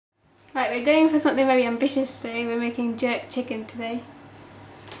Right, we're going for something very ambitious today. We're making jerk chicken today.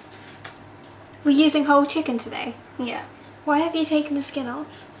 We're using whole chicken today? Yeah. Why have you taken the skin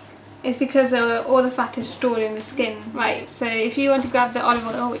off? It's because all the fat is stored in the skin. Right, so if you want to grab the olive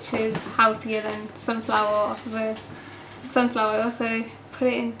oil, which is healthier than sunflower off of the sunflower oil, so put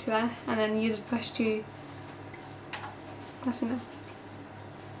it into that and then use a brush to... That's enough.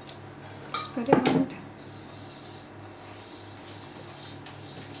 Spread it around.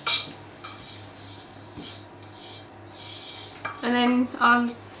 And then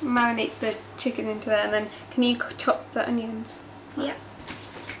I'll marinate the chicken into that, and then can you chop the onions? Yeah.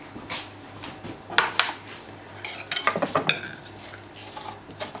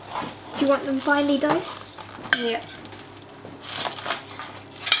 Do you want them finely diced? Yeah.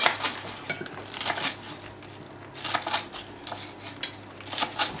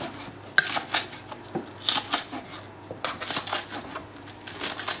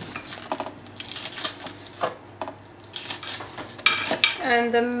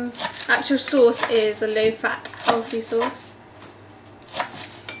 And the actual sauce is a low-fat, healthy sauce.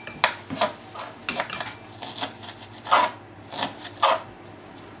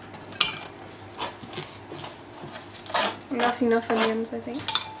 And that's enough onions, I think.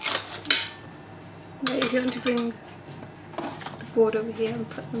 But if you want to bring the board over here and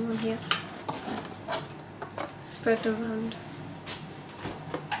put them on here, spread them around.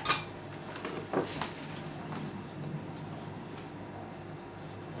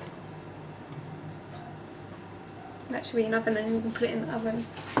 That should be enough, and then you can put it in the oven.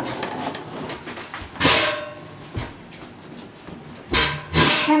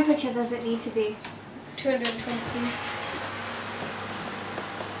 What temperature does it need to be? 220.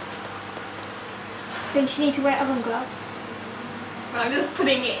 Don't you need to wear oven gloves? I'm just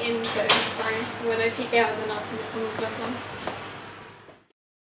putting it in, so it's fine. When I take it out, then I'll put the oven gloves on.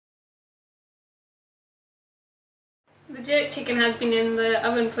 The jerk chicken has been in the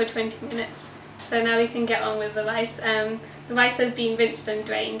oven for 20 minutes. So now we can get on with the rice. The rice has been rinsed and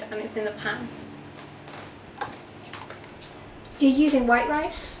drained, and it's in the pan. You're using white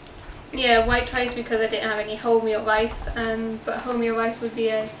rice? Yeah, white rice because I didn't have any wholemeal rice, but wholemeal rice would be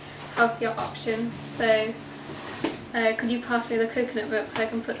a healthier option. So could you pass me the coconut milk so I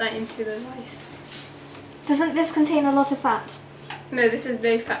can put that into the rice? Doesn't this contain a lot of fat? No, this is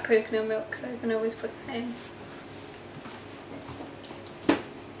low fat coconut milk, so I can always put that in.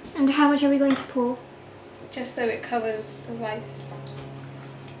 And how much are we going to pour? Just so it covers the rice.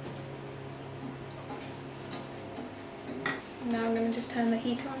 Now I'm going to just turn the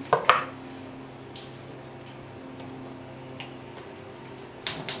heat on.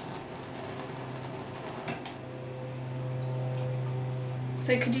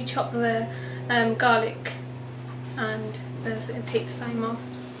 So could you chop the garlic and take the thyme off?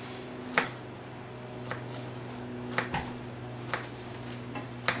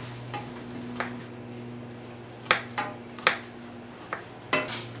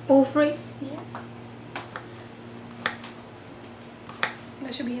 All three? Yeah.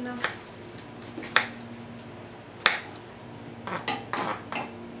 That should be enough.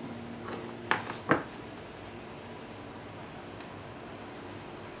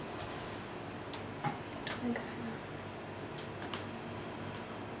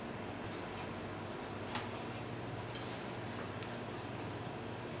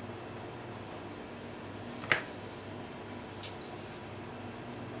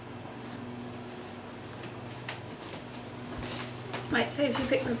 Right, so if you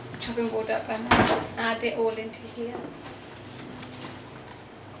pick the chopping board up and add it all into here.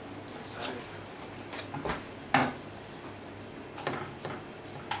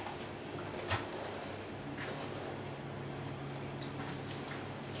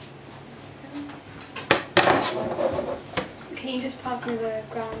 Can you just pass me the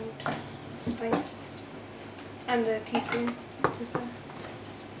ground spice and the teaspoon just there?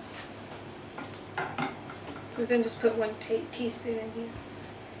 We're going to just put one teaspoon in here.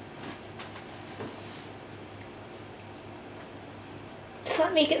 Does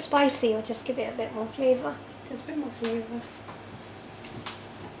that make it spicy or just give it a bit more flavour? Just a bit more flavour.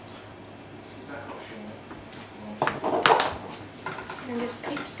 And just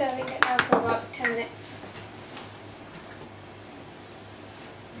keep stirring it now for about 10 minutes.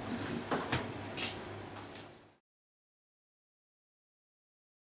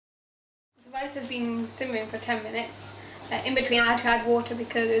 The rice has been simmering for 10 minutes. In between I had to add water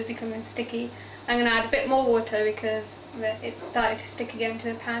because it was becoming sticky. I'm going to add a bit more water because it started to stick again to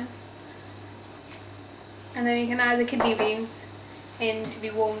the pan. And then you can add the kidney beans in to be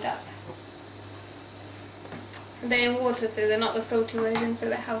warmed up. They're in water, so they're not the salty version, so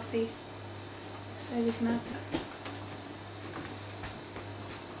they're healthy. So we can add that.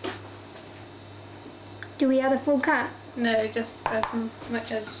 Do we add a full cup? No, just as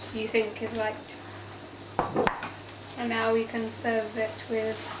much as you think is right. And now we can serve it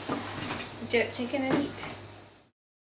with jerk chicken and eat.